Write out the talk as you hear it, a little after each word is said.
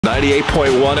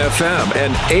98.1 FM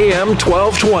and AM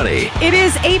 1220. It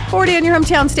is 8:40 on your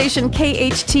hometown station,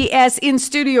 KHTS. In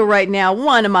studio right now,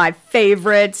 one of my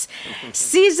favorites,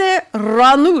 Cesar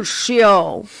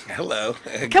Ranuschio. Hello.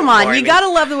 Come on, you gotta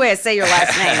love the way I say your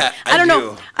last name. I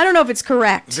don't know if it's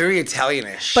correct. Very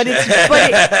Italianish. But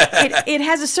it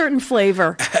has a certain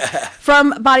flavor.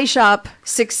 From Body Shop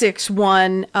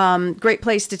 661, great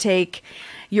place to take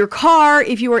your car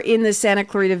if you are in the Santa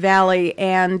Clarita Valley,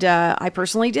 and I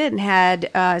personally did, and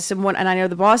had someone, and I know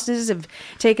the bosses have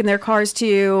taken their cars to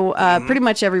you. Pretty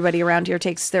much everybody around here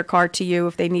takes their car to you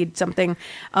if they need something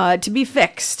to be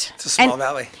fixed. It's a small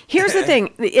valley. Here's the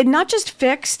thing: not just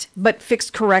fixed, but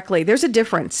fixed correctly. There's a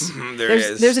difference.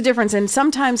 There's a difference, and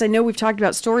sometimes I know we've talked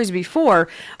about stories before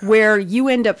where you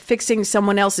end up fixing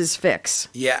someone else's fix.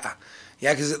 Yeah.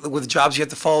 Yeah, because with jobs, you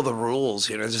have to follow the rules,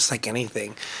 just like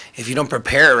anything. If you don't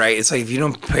prepare right, it's like if you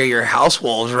don't prepare your house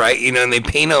walls right, and they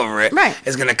paint over it, right,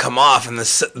 it's going to come off, and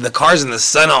the car's in the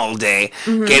sun all day,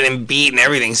 getting beat and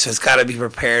everything, so it's got to be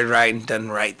prepared right and done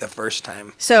right the first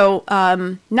time. So,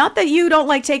 not that you don't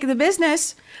like taking the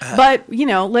business, but,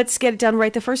 let's get it done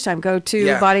right the first time. Go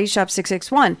to Body Shop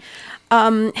 661.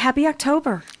 Happy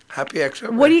October. Happy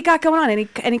October. What do you got going on?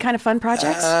 Any kind of fun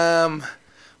projects?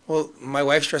 Well, my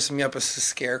wife's dressing me up as a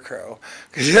scarecrow.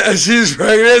 She's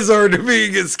pregnant, so we're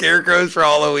doing get scarecrows for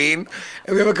Halloween.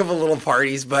 And we have a couple little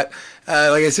parties, but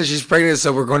like I said, she's pregnant,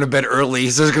 so we're going to bed early.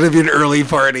 So it's going to be an early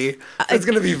party. It's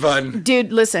going to be fun.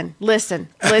 Dude, listen. Because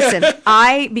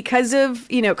of,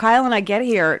 Kyle and I get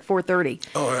here at 4:30.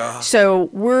 Oh, yeah. So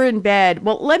we're in bed.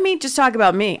 Well, let me just talk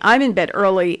about me. I'm in bed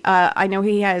early. I know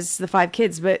he has the 5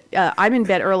 kids, but I'm in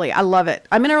bed early. I love it.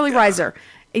 I'm an early riser.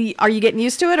 Are you getting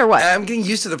used to it or what? I'm getting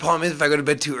used to the problem is if I go to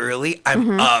bed too early,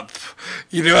 I'm up.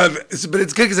 But it's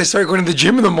good because I started going to the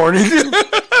gym in the morning.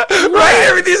 Right?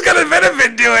 Everything's got a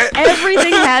benefit to it.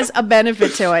 Everything has a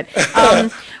benefit to it.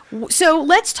 So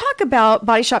let's talk about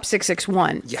Body Shop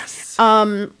 661. Yes.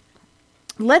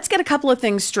 Let's get a couple of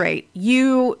things straight.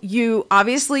 You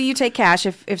obviously you take cash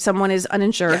if someone is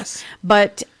uninsured. Yes.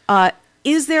 But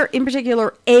is there in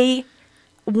particular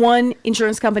one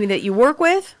insurance company that you work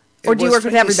with? Or do you work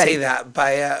with everybody? Say that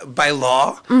by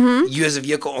law, you as a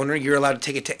vehicle owner, you're allowed to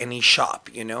take it to any shop.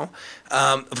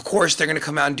 Of course, they're going to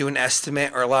come out and do an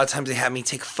estimate, or a lot of times they have me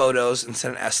take photos and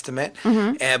send an estimate.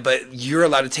 But you're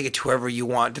allowed to take it to whoever you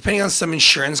want. Depending on some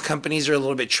insurance companies are a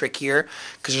little bit trickier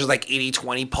because there's like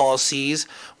 80-20 policies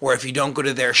where if you don't go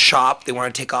to their shop, they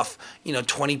want to take off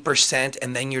 20%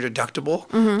 and then your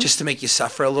deductible just to make you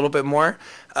suffer a little bit more.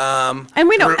 And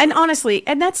we know, and honestly,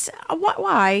 and that's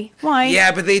why.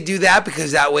 Yeah, but they do that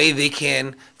because that way they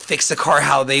can fix the car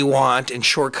how they want and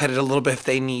shortcut it a little bit if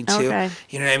they need to. Okay.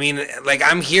 You know what I mean? Like,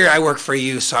 I'm here, I work for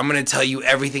you, so I'm going to tell you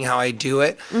everything how I do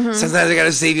it. Sometimes I got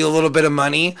to save you a little bit of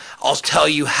money. I'll tell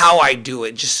you how I do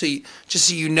it, just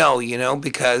so you know,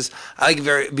 because I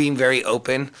like being very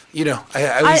open.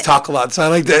 I always talk a lot, so I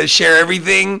like to share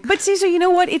everything. But Cesar, you know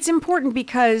what? It's important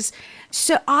because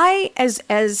so I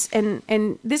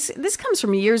and this comes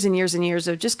from years and years and years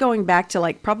of just going back to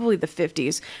like probably the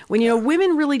 50s when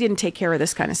women really didn't take care of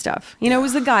this kind of stuff. It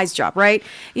was the guy's job, right?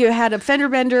 You had a fender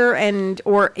bender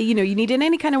or you needed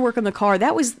any kind of work on the car.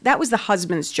 That was the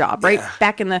husband's job, right? Yeah.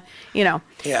 Back in the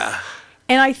Yeah.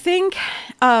 And I think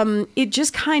it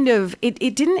just kind of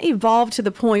it didn't evolve to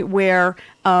the point where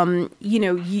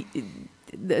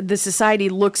the society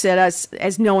looks at us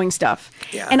as knowing stuff.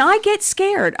 Yeah. And I get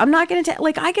scared. I'm not going to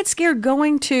I get scared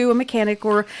going to a mechanic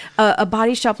or a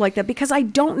body shop like that because I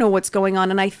don't know what's going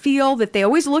on. And I feel that they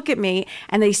always look at me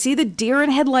and they see the deer in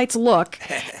headlights look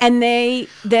and then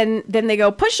they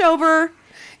go, push over.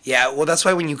 Yeah, well, that's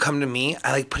why when you come to me,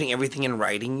 I like putting everything in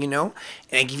writing, and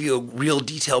I give you a real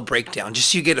detailed breakdown just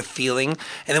so you get a feeling.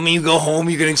 And then when you go home,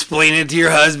 you can explain it to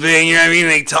your husband, you know what I mean?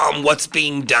 Like, tell him what's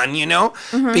being done,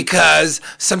 Because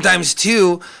sometimes, too,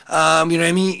 you know what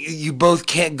I mean? You both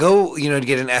can't go, to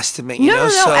get an estimate, No,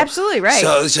 so, absolutely,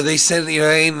 right. So they said,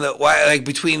 like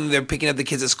between they're picking up the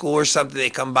kids at school or something,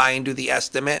 they come by and do the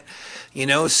estimate.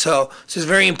 So it's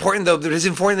very important, though. But it's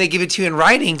important they give it to you in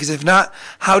writing, because if not,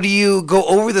 how do you go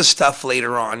over the stuff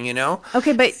later on,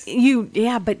 Okay, but you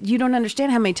don't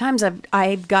understand how many times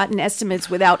I've gotten estimates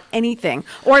without anything,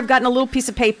 or I've gotten a little piece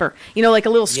of paper, like a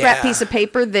little scrap piece of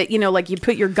paper that, like you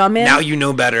put your gum in. Now you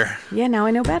know better. Yeah, now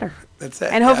I know better. That's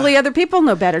it. And hopefully other people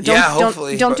know better.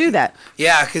 Hopefully. Don't do that.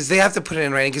 Yeah, because they have to put it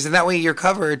in writing, because in that way you're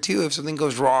covered too if something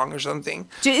goes wrong or something.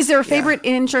 Is there a favorite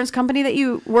insurance company that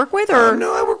you work with? Or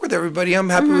no, I work with everybody. I'm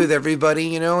happy with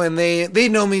everybody, and they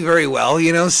know me very well,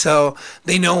 so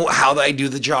they know how I do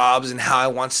the jobs and how I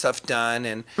want stuff done,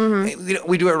 and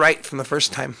we do it right from the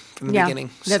first time, from the beginning.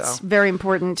 That's very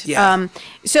important. Yeah.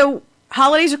 So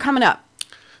holidays are coming up.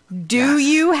 Do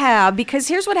you have, because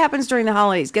here's what happens during the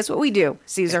holidays. Guess what we do,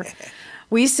 Cesar?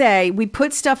 We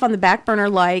put stuff on the back burner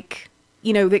like,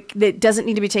 that doesn't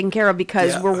need to be taken care of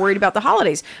because we're worried about the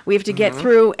holidays. We have to get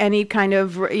through any kind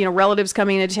of, relatives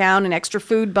coming into town and extra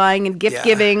food buying and gift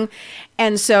giving.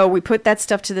 And so we put that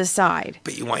stuff to the side.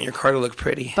 But you want your car to look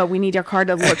pretty. But we need our car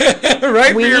to look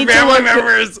right for your family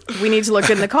members. We need to look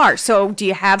good in the car. So do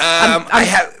you have? I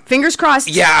have. Fingers crossed.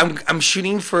 Yeah, I'm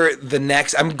shooting for the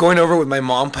next. I'm going over with my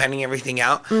mom, planning everything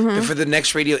out. But for the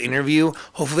next radio interview,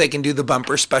 hopefully I can do the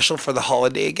bumper special for the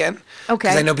holiday again. Okay.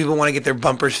 Because I know people want to get their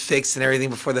bumpers fixed and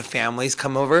everything before the families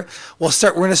come over. We're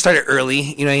gonna start it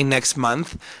early. Next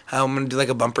month. I'm gonna do like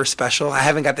a bumper special. I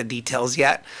haven't got the details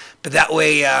yet. But that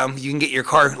way you can get your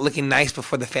car looking nice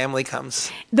before the family comes.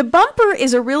 The bumper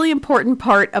is a really important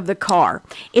part of the car.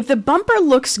 If the bumper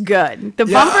looks good, the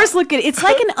bumpers look good. It's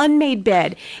like an unmade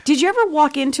bed. Did you ever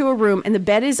walk into a room and the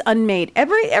bed is unmade?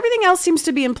 Everything else seems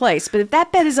to be in place. But if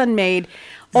that bed is unmade,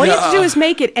 all you have to do is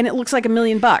make it, and it looks like $1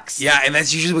 million. Yeah, and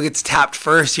that's usually what gets tapped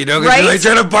first, because right? you're like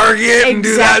trying to bargain and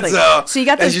do that. So you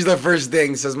got that's usually the first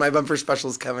thing. So my bumper special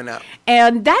is coming up,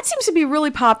 and that seems to be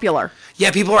really popular.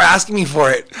 Yeah, people are asking me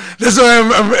for it. That's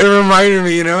why it reminded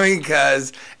me,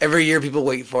 because every year people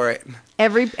wait for it.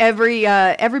 Everybody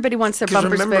wants their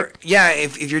bumpers fixed. Yeah,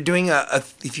 if you're doing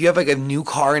if you have like a new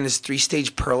car and it's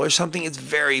 3-stage pearl or something, it's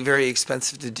very, very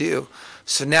expensive to do.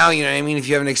 So now, if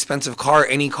you have an expensive car,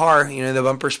 any car, the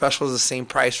bumper special is the same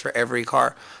price for every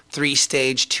car.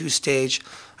 3-stage, 2-stage,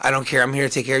 I don't care. I'm here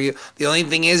to take care of you. The only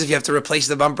thing is, if you have to replace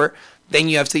the bumper, then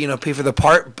you have to, pay for the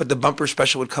part, but the bumper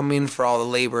special would come in for all the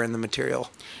labor and the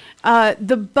material.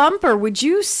 The bumper, would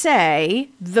you say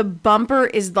the bumper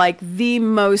is like the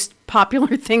most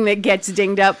popular thing that gets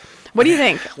dinged up? What do you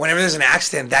think? Whenever there's an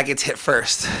accident, that gets hit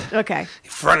first. Okay.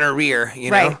 Front or rear,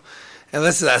 Right. And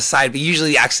this is a side, but usually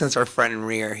the accidents are front and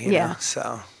rear, know,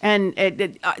 so. And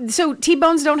so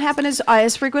T-bones don't happen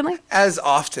as frequently? As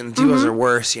often. T-bones are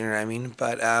worse, you know what I mean?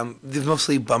 But they're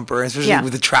mostly bumper, especially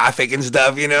with the traffic and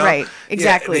stuff, Right,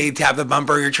 exactly. Yeah, they tap the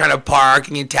bumper, you're trying to park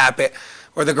and you tap it.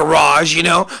 Or the garage,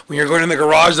 when you're going in the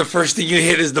garage, the first thing you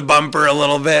hit is the bumper a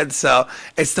little bit. So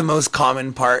it's the most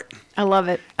common part. I love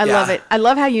it. I love it. I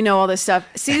love how you know all this stuff.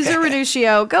 Cesar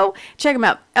Ranuschio, go check him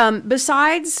out.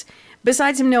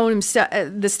 Besides him knowing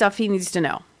the stuff he needs to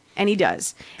know, and he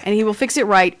does, and he will fix it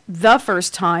right the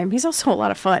first time. He's also a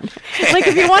lot of fun. Like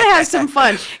if you want to have some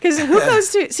fun, because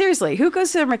who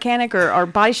goes to a mechanic or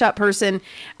body shop person?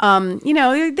 They're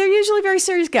usually very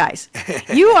serious guys.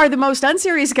 You are the most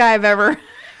unserious guy I've ever.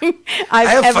 I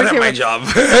have fun at my job.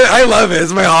 I love it.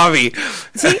 It's my hobby.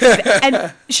 See,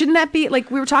 and shouldn't that be, like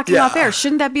we were talking off air,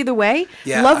 shouldn't that be the way?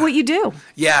 Yeah. Love what you do.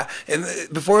 Yeah. And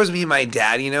before it was me and my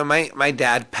dad, my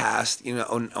dad passed,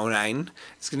 09.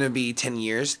 It's going to be 10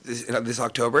 years this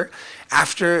October.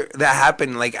 After that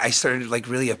happened, I started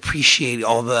really appreciate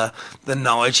all the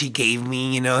knowledge he gave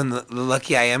me, and the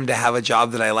lucky I am to have a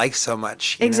job that I like so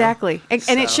much. Exactly.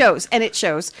 And it shows.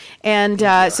 And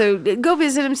so go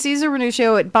visit him, Cesar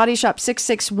Ranuschio at Body Shop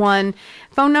 661.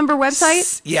 Phone number,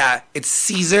 website? Yeah, it's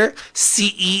Cesar,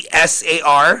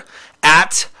 CESAR,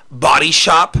 at Body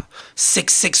Shop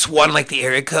 661, like the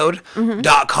area code,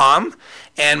 .com.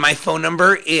 And my phone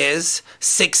number is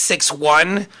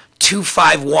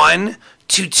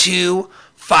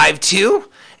 661-251-2252.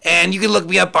 And you can look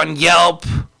me up on Yelp,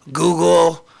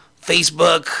 Google,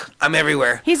 Facebook. I'm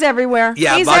everywhere. He's everywhere.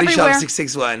 Yeah, He's Body everywhere. Shop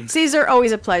 661. Cesar,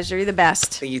 always a pleasure. You're the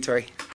best. Thank you, Tori.